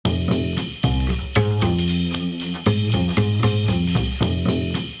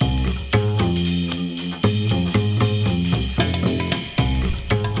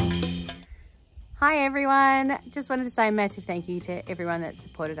everyone. Just wanted to say a massive thank you to everyone that's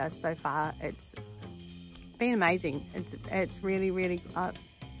supported us so far. It's been amazing. It's really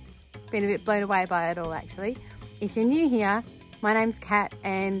been a bit blown away by it all, actually. If you're new here, my name's Kat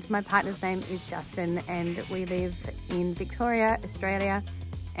and my partner's name is Justin, and we live in Victoria, Australia,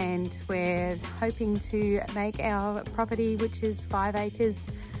 and we're hoping to make our property, which is 5 acres,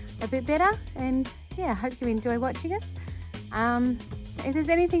 a bit better. And yeah, hope you enjoy watching us. If there's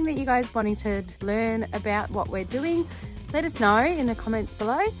anything that you guys wanting to learn about what we're doing, let us know in the comments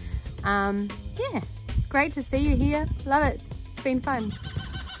below. Yeah, it's great to see you here. Love it. It's been fun.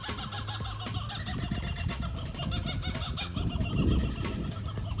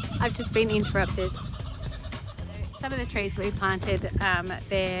 I've just been interrupted. Some of the trees we planted,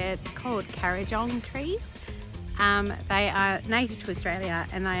 they're called Kurrajong trees. They are native to Australia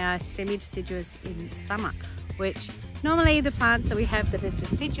and they are semi-deciduous in summer, which normally the plants that we have that are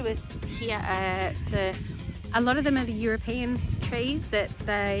deciduous here are a lot of them are the European trees that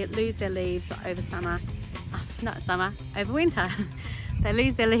they lose their leaves over summer, over winter. They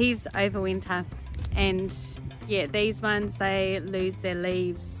lose their leaves over winter, and yeah, these ones, they lose their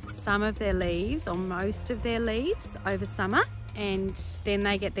leaves, some of their leaves or most of their leaves over summer, and then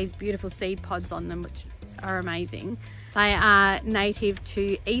they get these beautiful seed pods on them, which are amazing. They are native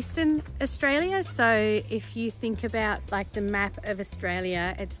to eastern Australia, so if you think about like the map of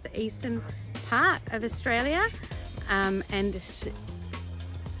Australia, it's the eastern part of Australia, and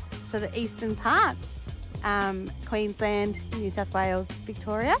so the eastern part, Queensland, New South Wales,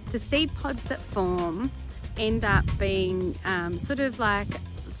 Victoria. The seed pods that form end up being sort of like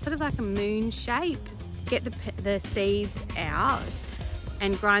a moon shape. Get the seeds out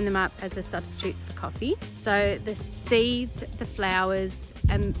and grind them up as a substitute for coffee. So the seeds, the flowers,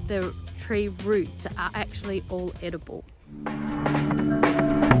 and the tree roots are actually all edible.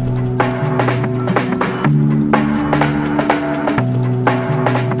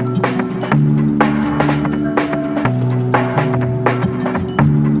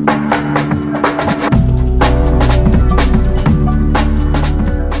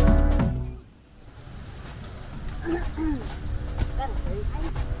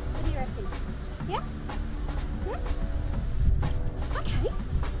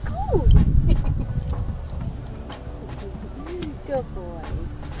 Good boy.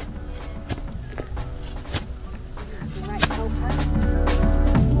 Right,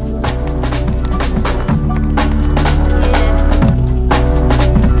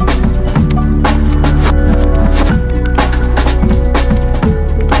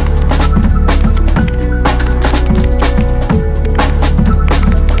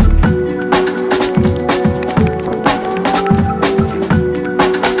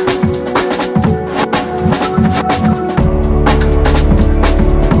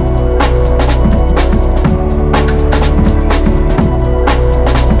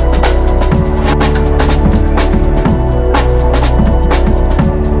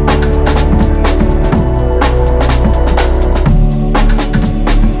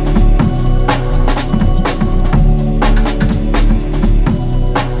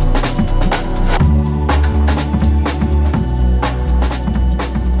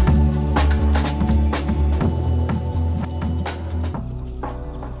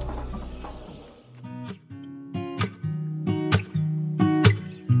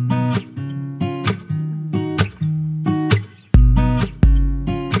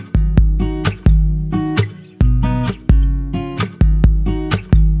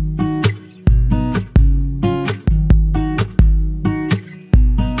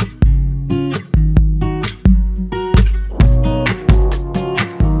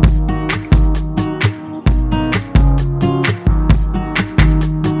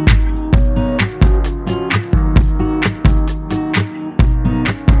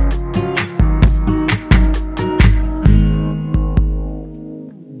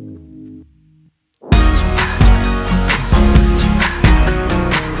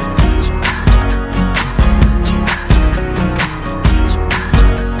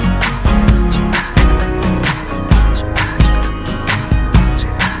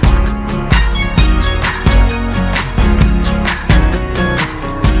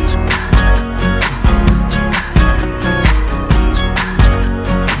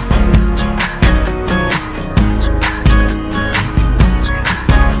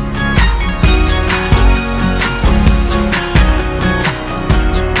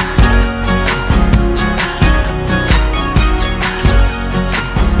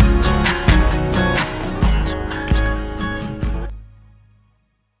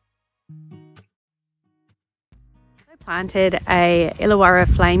 planted a Illawarre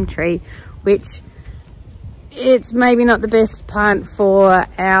flame tree, which it's maybe not the best plant for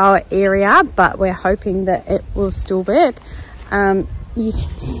our area, but we're hoping that it will still work. You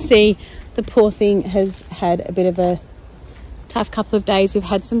can see the poor thing has had a bit of a tough couple of days. We've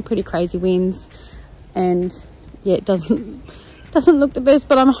had some pretty crazy winds, and yeah, it doesn't look the best,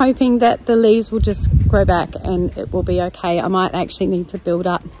 but I'm hoping that the leaves will just grow back and it will be okay. I might actually need to build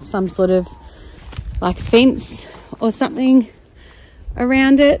up some sort of like fence or something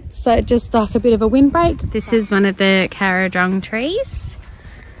around it, so just like a bit of a windbreak. This is one of the Kurrajong trees.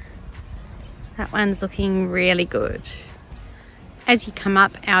 That one's looking really good. As you come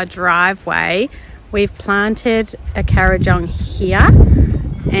up our driveway, we've planted a Kurrajong here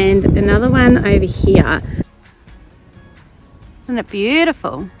and another one over here. Isn't it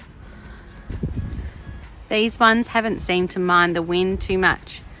beautiful? These ones haven't seemed to mind the wind too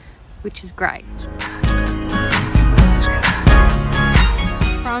much, which is great.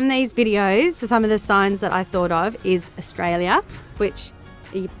 From these videos, some of the signs that I thought of is Australia, which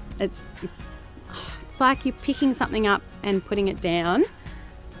it's like you're picking something up and putting it down.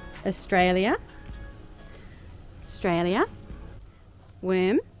 Australia,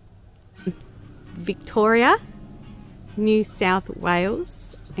 worm, Victoria, New South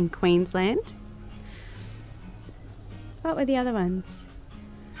Wales and Queensland. What were the other ones?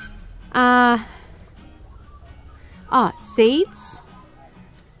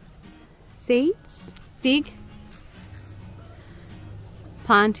 Seeds, dig,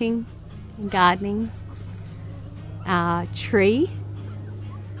 planting, gardening, tree,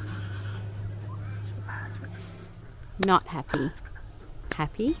 not happy,